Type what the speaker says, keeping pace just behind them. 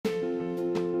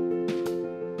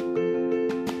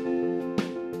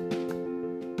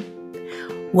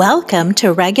Welcome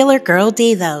to Regular Girl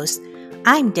Devos.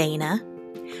 I'm Dana.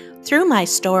 Through my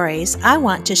stories, I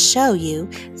want to show you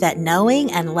that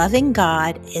knowing and loving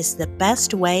God is the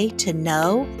best way to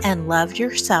know and love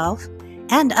yourself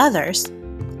and others.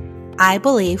 I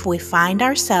believe we find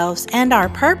ourselves and our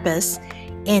purpose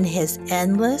in His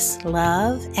endless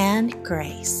love and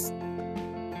grace.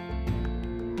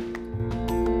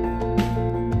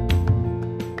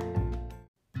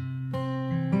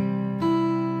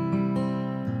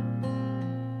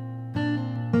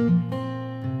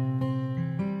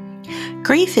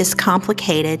 Grief is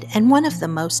complicated and one of the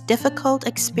most difficult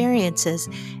experiences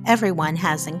everyone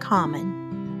has in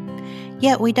common.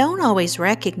 Yet we don't always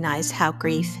recognize how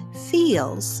grief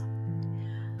feels.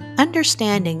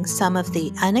 Understanding some of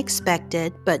the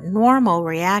unexpected but normal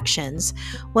reactions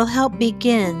will help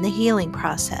begin the healing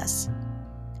process.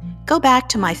 Go back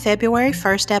to my February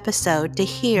 1st episode to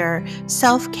hear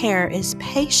self-care is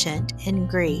patient in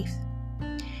grief.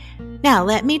 Now,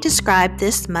 let me describe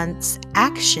this month's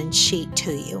action sheet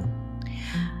to you.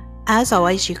 As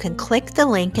always, you can click the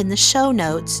link in the show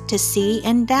notes to see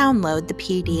and download the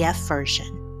PDF version.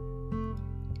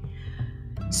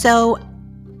 So,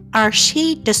 our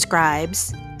sheet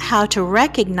describes how to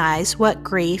recognize what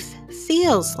grief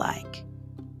feels like.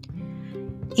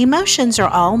 Emotions are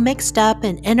all mixed up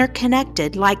and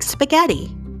interconnected like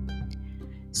spaghetti.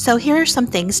 So, here are some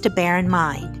things to bear in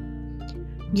mind.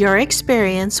 Your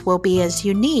experience will be as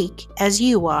unique as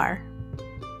you are.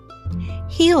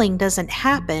 Healing doesn't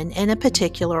happen in a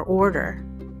particular order.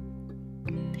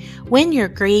 When you're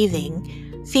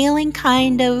grieving, feeling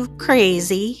kind of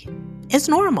crazy is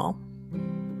normal.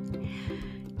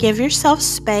 Give yourself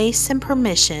space and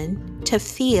permission to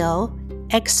feel,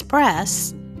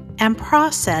 express, and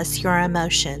process your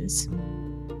emotions.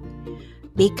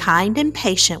 Be kind and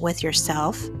patient with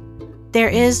yourself. There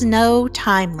is no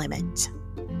time limit.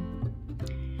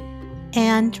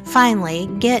 And finally,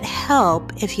 get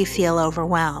help if you feel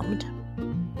overwhelmed.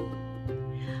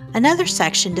 Another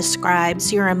section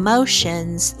describes your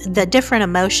emotions, the different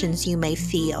emotions you may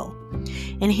feel.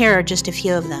 And here are just a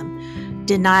few of them: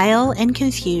 denial and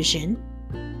confusion,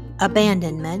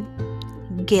 abandonment,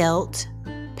 guilt,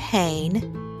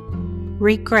 pain,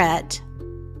 regret,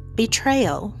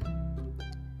 betrayal,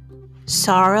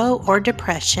 sorrow or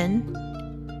depression,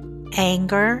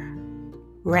 anger,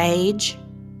 rage,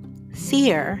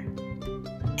 fear,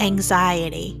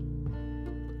 anxiety,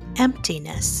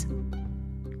 emptiness,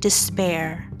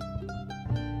 despair,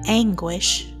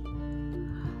 anguish,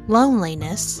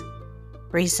 loneliness,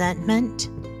 resentment,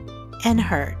 and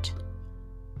hurt.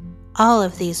 All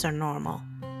of these are normal.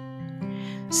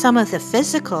 Some of the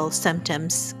physical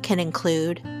symptoms can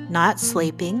include not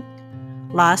sleeping,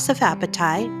 loss of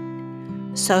appetite,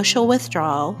 social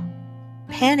withdrawal,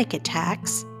 panic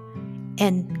attacks,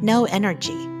 and no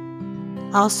energy.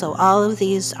 Also, all of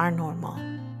these are normal.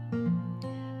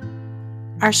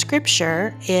 Our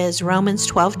scripture is Romans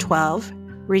 12:12.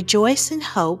 Rejoice in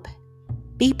hope,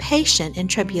 be patient in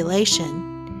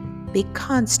tribulation, be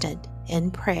constant in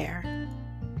prayer.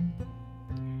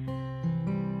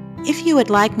 If you would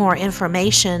like more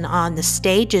information on the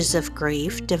stages of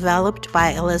grief developed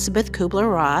by Elizabeth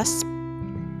Kubler-Ross,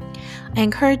 I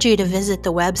encourage you to visit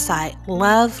the website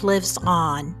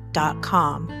lovelivesOn.com.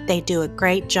 They do a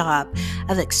great job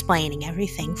of explaining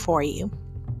everything for you.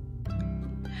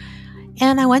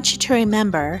 And I want you to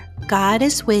remember, God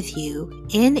is with you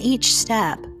in each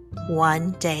step,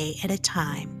 one day at a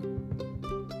time.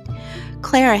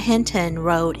 Clara Hinton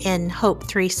wrote in Hope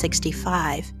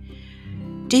 365,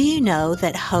 "Do you know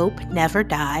that hope never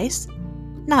dies?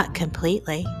 Not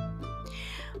completely.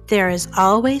 There is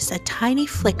always a tiny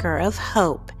flicker of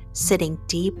hope sitting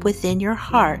deep within your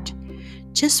heart,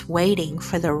 just waiting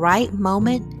for the right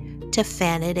moment to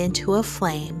fan it into a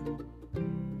flame."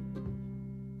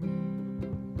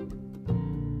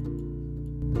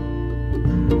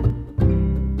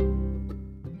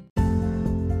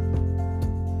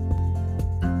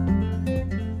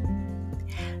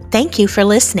 Thank you for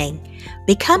listening.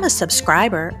 Become a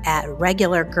subscriber at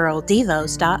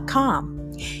regulargirldevos.com.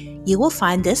 You will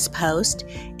find this post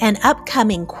and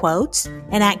upcoming quotes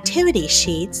and activity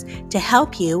sheets to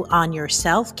help you on your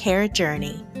self-care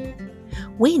journey.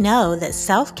 We know that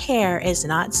self-care is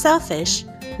not selfish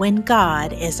when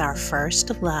God is our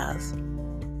first love.